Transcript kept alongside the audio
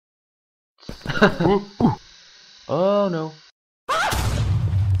Oh no.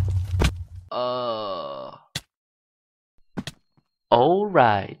 Uh.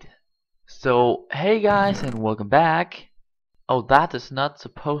 Alright. So, hey guys, and welcome back. Oh, that is not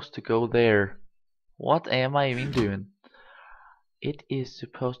supposed to go there. What am I even doing? It is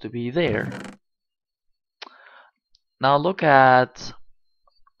supposed to be there. Now look at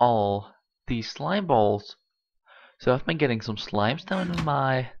all these slime balls. So I've been getting some slimes down in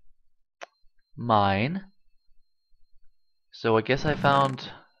my mine. So I guess I found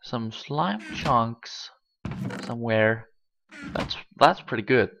some slime chunks somewhere. That's pretty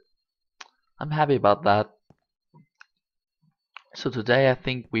good. I'm happy about that. So today I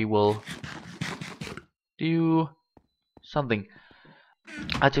think we will do something.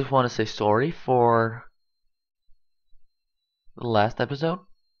 I just want to say sorry for the last episode.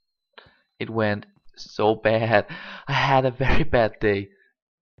 It went so bad. I had a very bad day.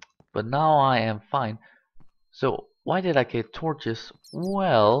 But now I am fine. So why did I get torches?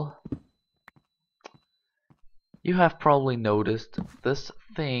 Well, you have probably noticed this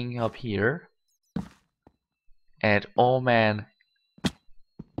thing up here. And oh man,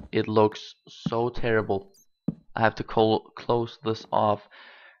 it looks so terrible. I have to close this off.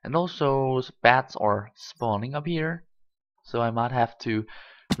 And also bats are spawning up here. So I might have to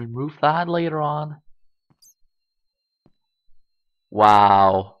remove that later on.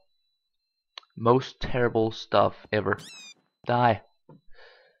 Wow. Most terrible stuff ever. Die.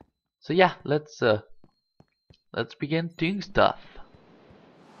 So yeah, let's begin doing stuff.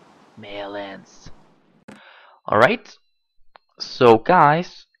 Melons. Alright. So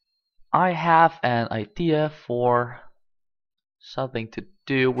guys, I have an idea for something to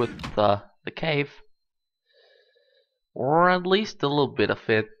do with the cave. Or at least a little bit of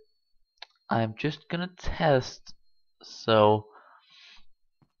it. I'm just gonna test. So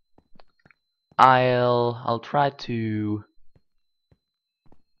I'll try to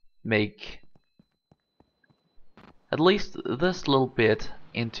make at least this little bit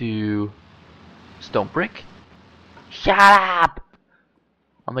into stone brick. Shut up!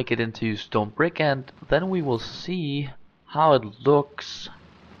 I'll make it into stone brick and then we will see how it looks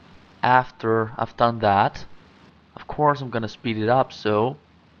after I've done that. Of course I'm gonna speed it up, so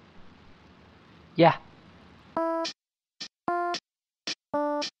yeah.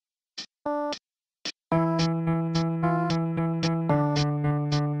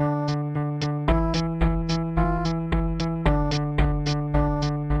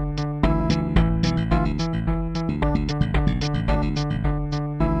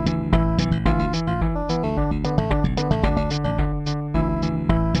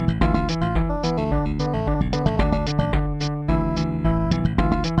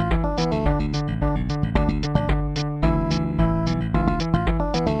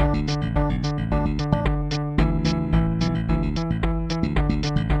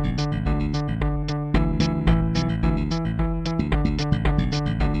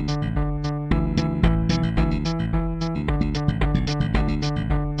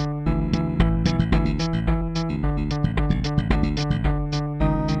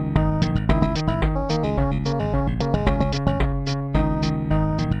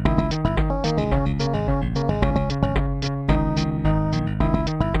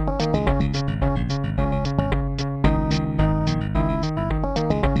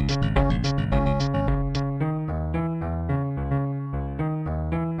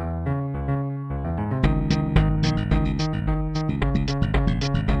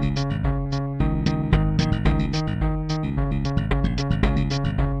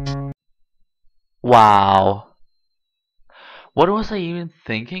 Wow. What was I even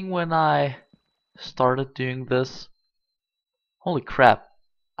thinking when I started doing this? Holy crap.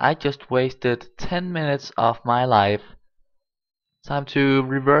 I just wasted 10 minutes of my life. Time to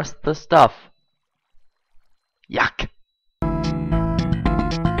reverse the stuff. Yuck.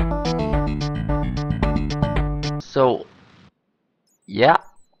 So, yeah,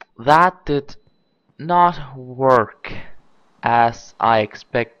 that did not work as I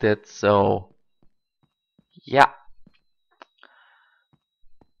expected, so yeah.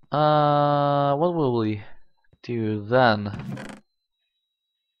 What will we do then?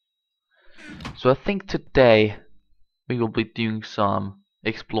 So I think today we will be doing some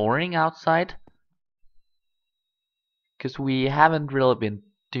exploring outside, because we haven't really been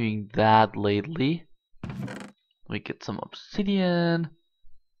doing that lately. We get some obsidian.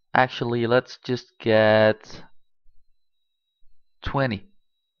 Actually, let's just get 20.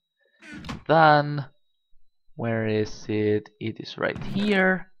 Then, where is it? It is right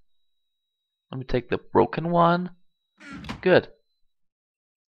here. Let me take the broken one. Good.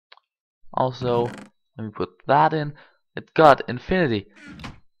 Also, let me put that in. It got infinity.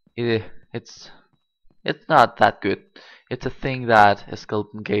 It's not that good. It's a thing that a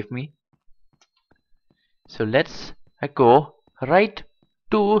skeleton gave me. So let's go right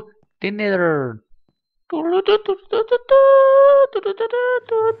to the nether.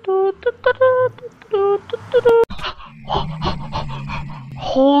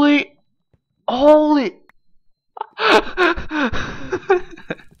 Holy, holy.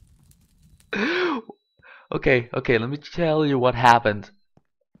 Okay, let me tell you what happened.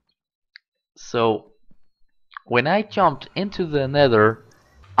 So, when I jumped into the nether,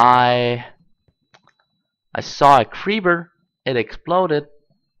 I saw a creeper. It exploded.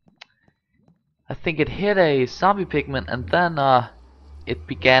 I think it hit a zombie pigment, and then it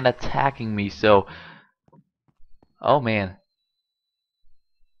began attacking me. So, oh man,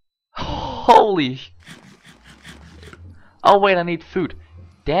 holy! Oh wait, I need food.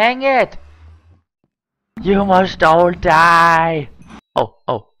 Dang it! You must all die.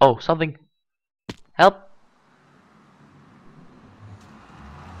 Oh, something. Help!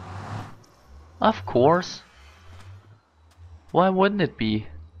 Of course. Why wouldn't it be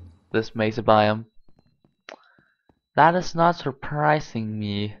this mesa biome? That is not surprising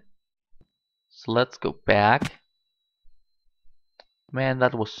me. So let's go back. Man,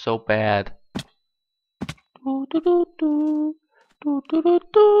 that was so bad.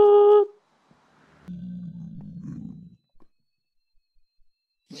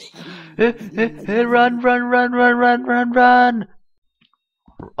 Run!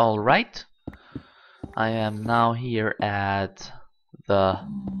 Alright. I am now here at the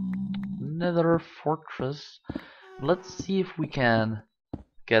Nether Fortress. Let's see if we can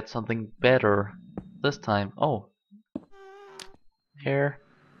get something better this time. Oh, here.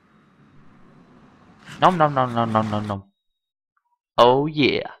 Nom nom nom nom nom nom nom. Oh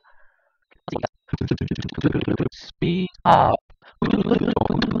yeah. Speed up.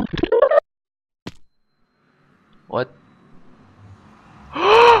 What?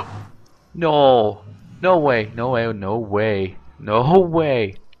 No. No way. No way. No way. No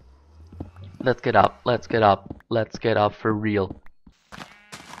way. Let's get up. Let's get up. Let's get up for real.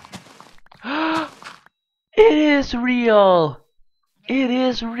 It is real. It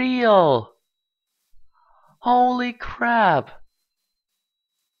is real. Holy crap.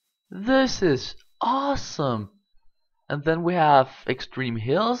 This is awesome. And then we have extreme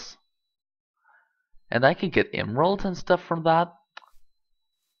hills. And I can get emeralds and stuff from that.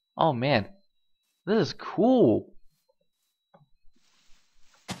 Oh man. This is cool.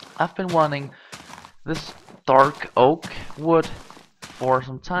 I've been wanting this dark oak wood for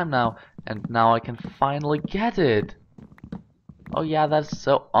some time now, and now I can finally get it. Oh yeah, that's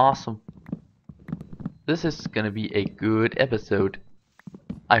so awesome. This is gonna be a good episode.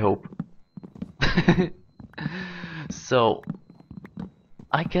 I hope. So,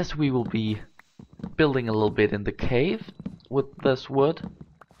 I guess we will be building a little bit in the cave with this wood.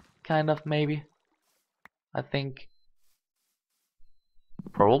 Kind of, maybe. I think.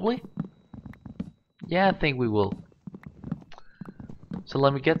 Probably? Yeah, I think we will. So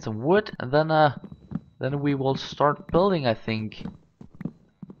let me get some wood, and then we will start building, I think.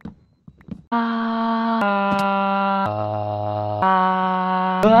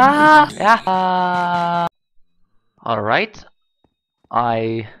 Alright.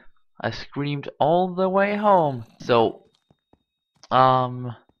 I screamed all the way home. So,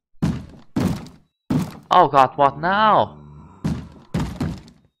 oh god, what now?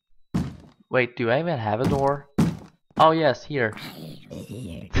 Wait, do I even have a door? Oh yes, here.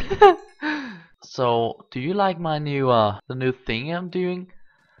 So, do you like my new the new thing I'm doing?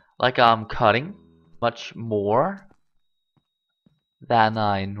 Like I'm cutting much more than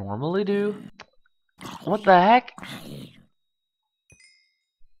I normally do. What the heck?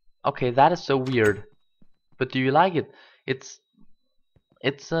 Okay, that is so weird. But do you like it? It's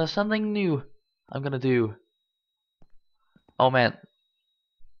something new I'm gonna do. Oh man,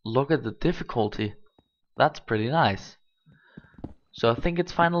 look at the difficulty. That's pretty nice. So I think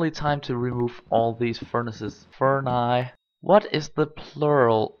it's finally time to remove all these furnaces. Furni. What is the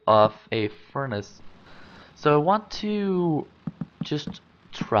plural of a furnace? So I want to just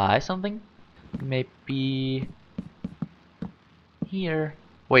try something. Maybe here.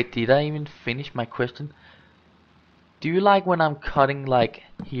 Wait, did I even finish my question? Do you like when I'm cutting like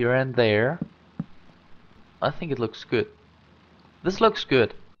here and there? I think it looks good. This looks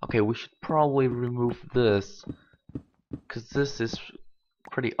good. Okay, we should probably remove this, cause this is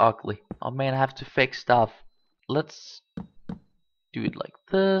pretty ugly. Oh man, I have to fix stuff. Let's do it like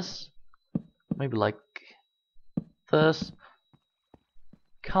this. Maybe like this.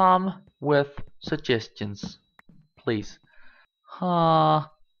 come with suggestions, please. I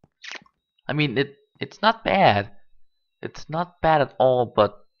mean, it's not bad. It's not bad at all,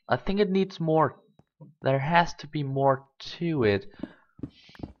 but I think it needs more. There has to be more to it.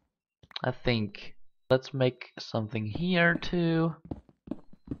 I think. Let's make something here too.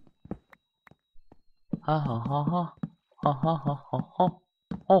 Ha ha ha ha ha ha ha ha ha.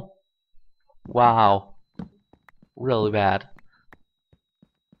 Oh, wow, really bad.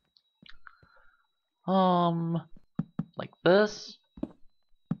 Like this.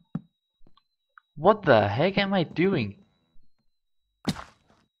 What the heck am I doing?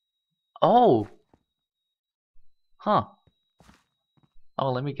 Oh, huh.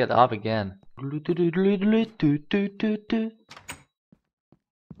 Oh, let me get up again.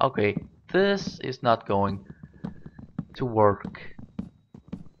 Okay, this is not going to work.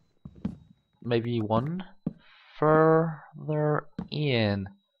 Maybe one further in.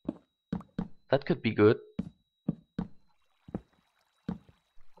 That could be good.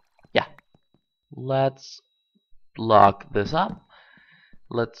 Yeah. Let's block this up.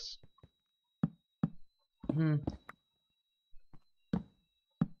 Let's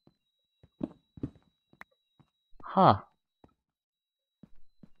Huh.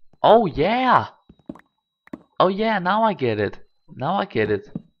 Oh yeah. Oh yeah, now I get it. Now I get it.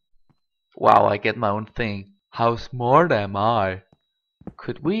 Wow, I get my own thing. How smart am I?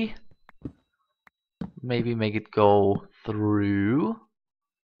 Could we maybe make it go through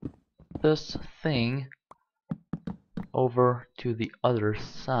this thing over to the other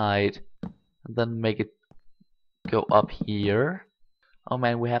side and then make it go up here? Oh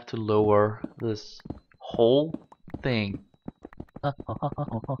man, we have to lower this whole thing.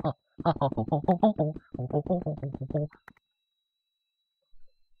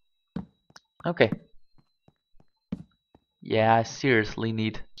 Okay. Yeah, I seriously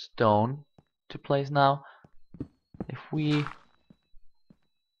need stone to place now. If we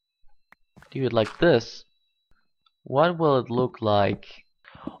do it like this, what will it look like?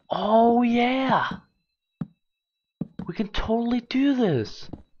 Oh yeah! We can totally do this!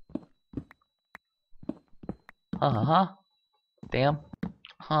 Uh-huh. Damn.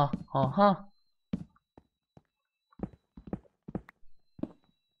 Huh. Uh-huh.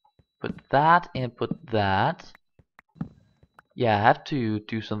 Put that and put that. Yeah, I have to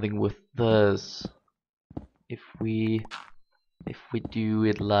do something with this. If we do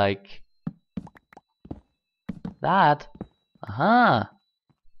it like that. Uh-huh.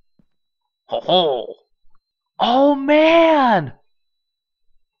 Ho ho! Oh man!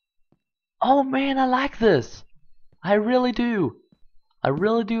 Oh man, I like this! I really do! I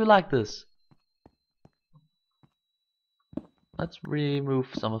really do like this. Let's remove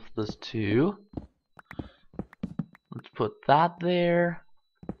some of this too. Let's put that there.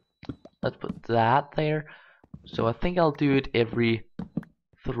 Let's put that there. So I think I'll do it every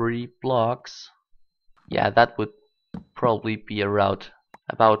 3 blocks. Yeah, that would probably be about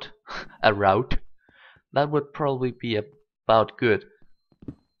a route. That would probably be about good.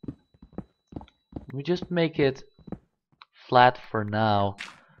 We just make it flat for now.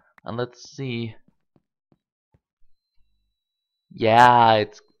 And let's see. Yeah,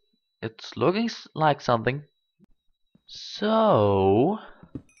 it's looking like something. So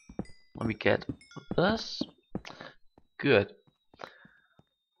let me get this. Good.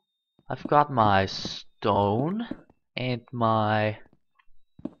 I've got my stone and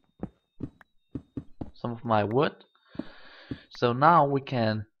some of my wood. So now we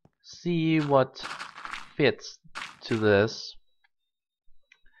can see what fits to this.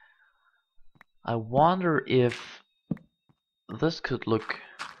 I wonder if this could look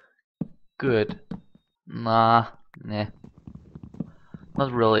good. Nah, not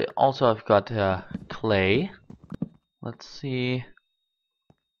really. Also, I've got clay. Let's see.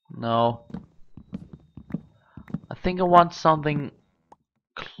 No. I think I want something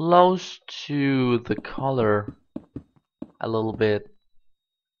close to the color a little bit.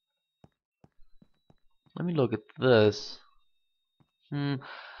 Let me look at this.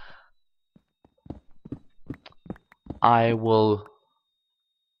 I will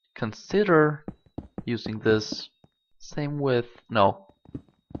consider using this. Same with no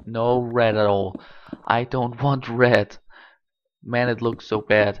red at all. I don't want red. Man, it looks so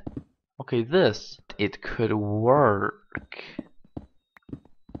bad. Okay, this it could work.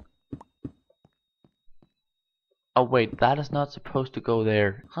 Oh wait, that is not supposed to go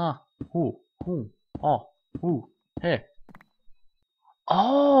there. Huh? Ooh, oh, hey.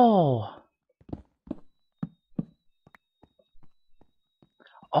 Oh.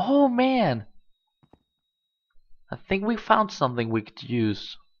 Oh man. I think we found something we could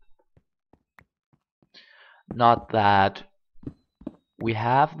use. Not that we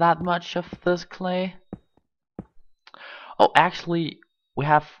have that much of this clay. Oh, actually, we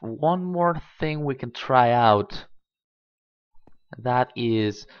have one more thing we can try out. That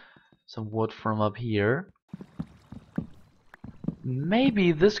is some wood from up here.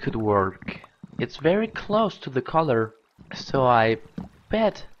 Maybe this could work. It's very close to the color, so I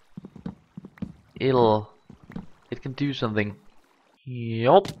bet it can do something.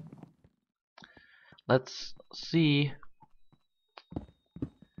 Yup. Let's see.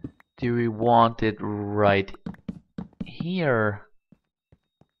 Do we want it right here?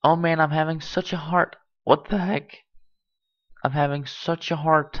 Oh man, I'm having such a hard... What the heck? I'm having such a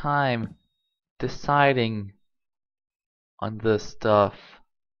hard time deciding on this stuff.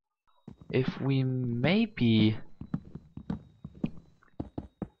 If we maybe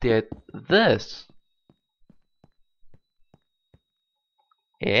did this.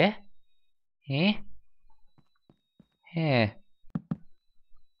 Eh? Eh? Eh?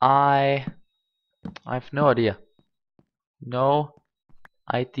 I have no idea. No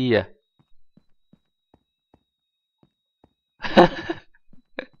idea.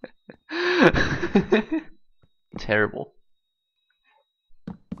 Terrible.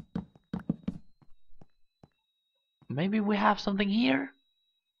 Maybe we have something here?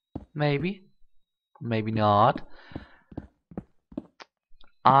 Maybe. Maybe not.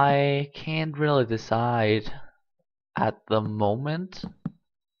 I can't really decide at the moment.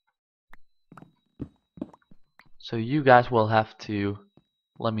 So you guys will have to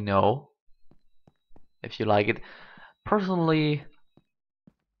let me know if you like it. Personally,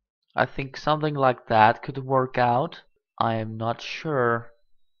 I think something like that could work out. I am not sure,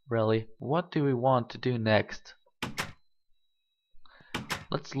 really. What do we want to do next?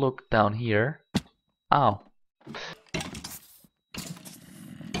 Let's look down here. Oh.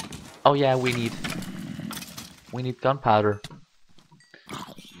 Oh yeah, we need gunpowder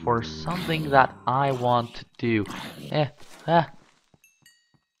for something that I want to do.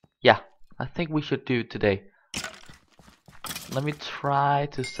 Yeah, I think we should do it today. Let me try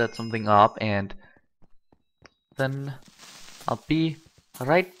to set something up and then I'll be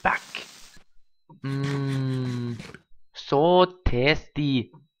right back. So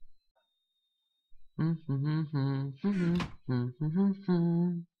tasty.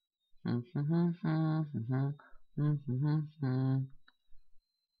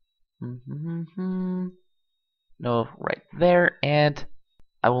 No, right there, and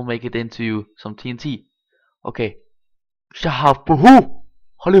I will make it into some TNT. Okay. Shahapuhu!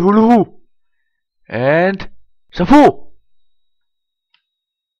 Halihulahu! And Shafu!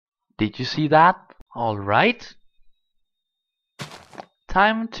 Did you see that? Alright.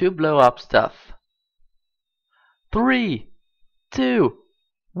 Time to blow up stuff. 3, 2,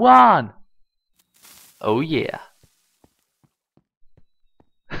 1. Oh yeah.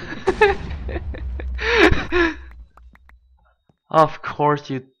 Of course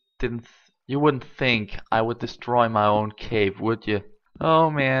you wouldn't think I would destroy my own cave, would you? Oh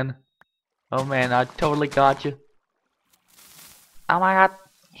man. Oh man, I totally got you. Oh my god.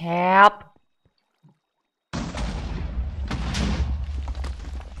 Help.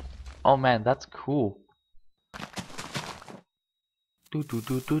 Oh man, that's cool.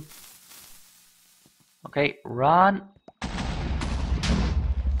 Doot. Okay, run.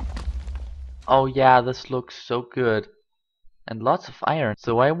 Oh yeah, this looks so good. And lots of iron.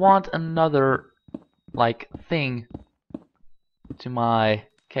 So I want another, like, thing to my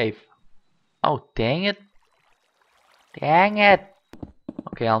cave. Oh, dang it. Dang it.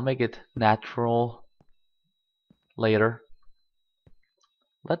 Okay, I'll make it natural later.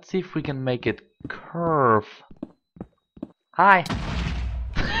 Let's see if we can make it curve. Hi.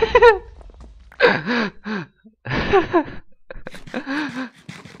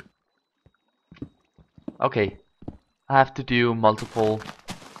 Okay, I have to do multiple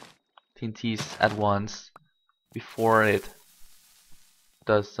TNTs at once before it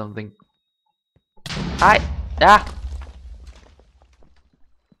does something. Hi! Ah!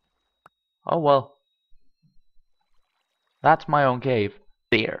 Oh well. That's my own cave.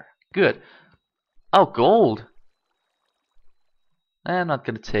 There. Good. Oh, gold! I'm not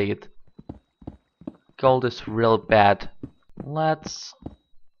gonna take it. Gold is real bad. Let's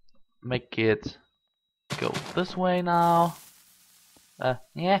make it go this way now.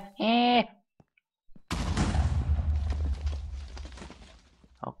 Yeah.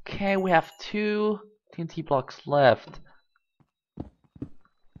 Okay, we have 2 TNT blocks left.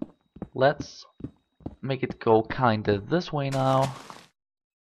 Let's make it go kinda this way now.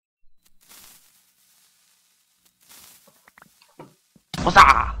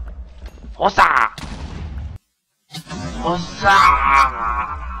 Hossa! Hossa! Hossa!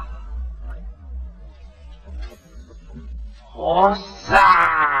 Hossa!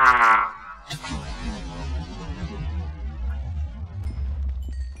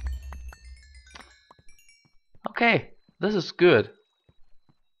 Okay, this is good.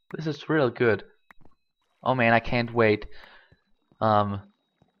 This is real good. Oh man, I can't wait.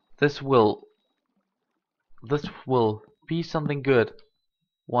 This will be something good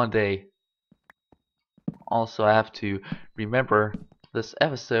one day. Also, I have to remember this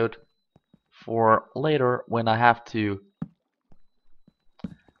episode for later when I have to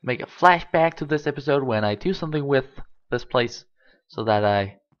make a flashback to this episode when I do something with this place so that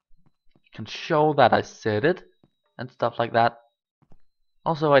I can show that I said it and stuff like that.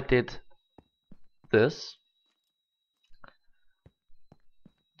 Also, I did this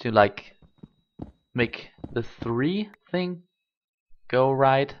to like make the 3 thing go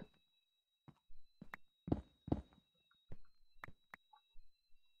right.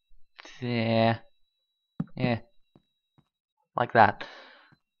 Yeah, like that.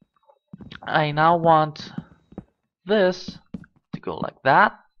 I now want this to go like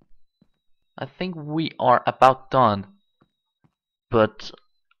that. I think we are about done. But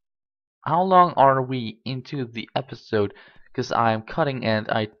how long are we into the episode? Because I'm cutting and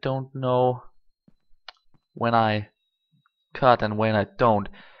I don't know when I cut and when I don't.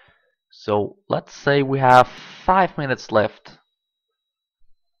 So let's say we have 5 minutes left.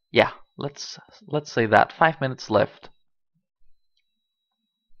 Yeah, let's say that 5 minutes left.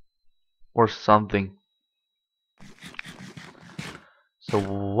 Or something. So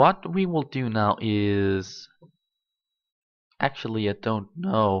what we will do now is... Actually, I don't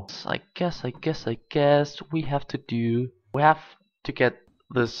know. I guess we have to get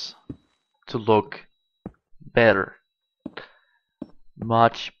this to look better.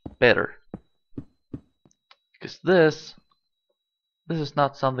 Much better. Because this is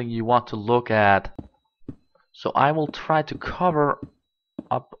not something you want to look at. So I will try to cover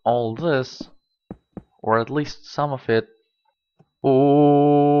up all this, or at least some of it.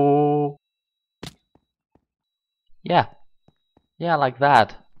 Oh, yeah, like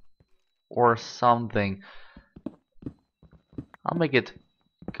that, or something. I'll make it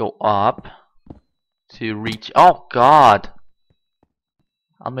go up to reach. Oh God!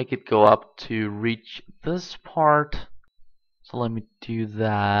 I'll make it go up to reach this part. So let me do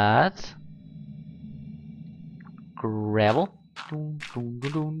that. Gravel.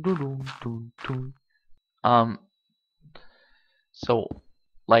 So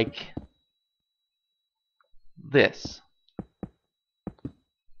like this,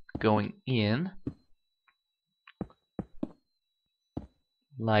 going in,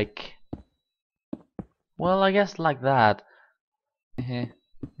 like, well, I guess like that.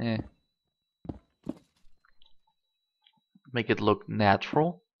 Make it look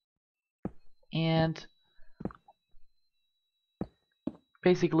natural, and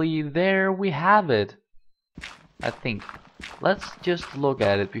basically there we have it. I think let's just look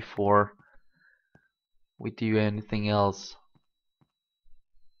at it before we do anything else.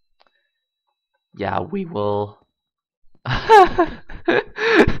 Yeah, we will.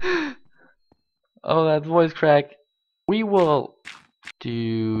 Oh, that voice crack. We will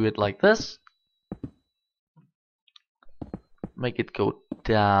do it like this. Make it go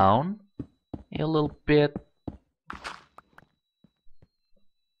down a little bit.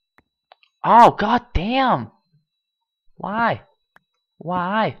 Oh, god damn! Why?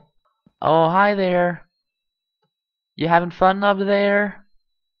 Why? Oh, hi there. You having fun up there?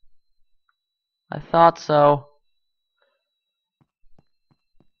 I thought so.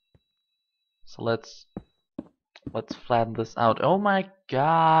 So let's flatten this out. Oh my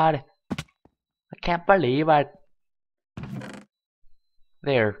god. I can't believe it.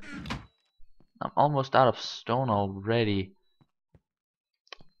 There. I'm almost out of stone already.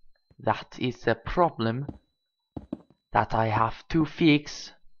 That is a problem that I have to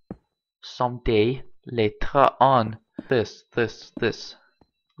fix someday later on. This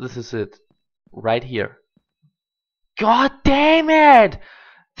is it. Right here. God damn it!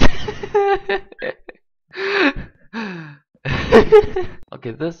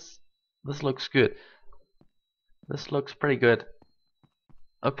 Okay, this looks good. This looks pretty good.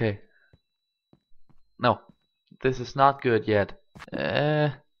 Okay. No, this is not good yet.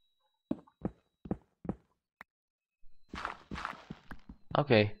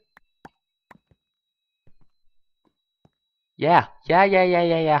 Okay. Yeah.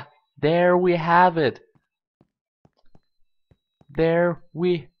 There we have it. There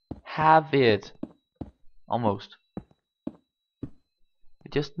we have it. Almost.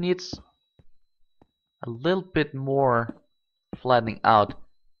 It just needs a little bit more flattening out.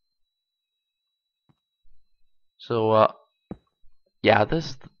 So yeah,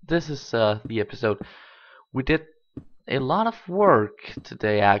 this is the episode. We did a lot of work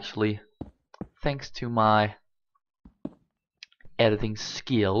today, actually, thanks to my editing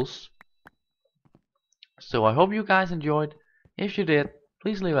skills. So I hope you guys enjoyed. If you did,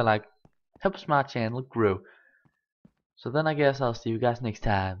 please leave a like. Helps my channel grow. So then I guess I'll see you guys next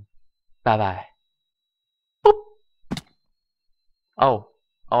time. Bye bye. Boop. Oh,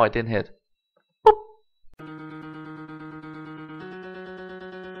 I didn't hit.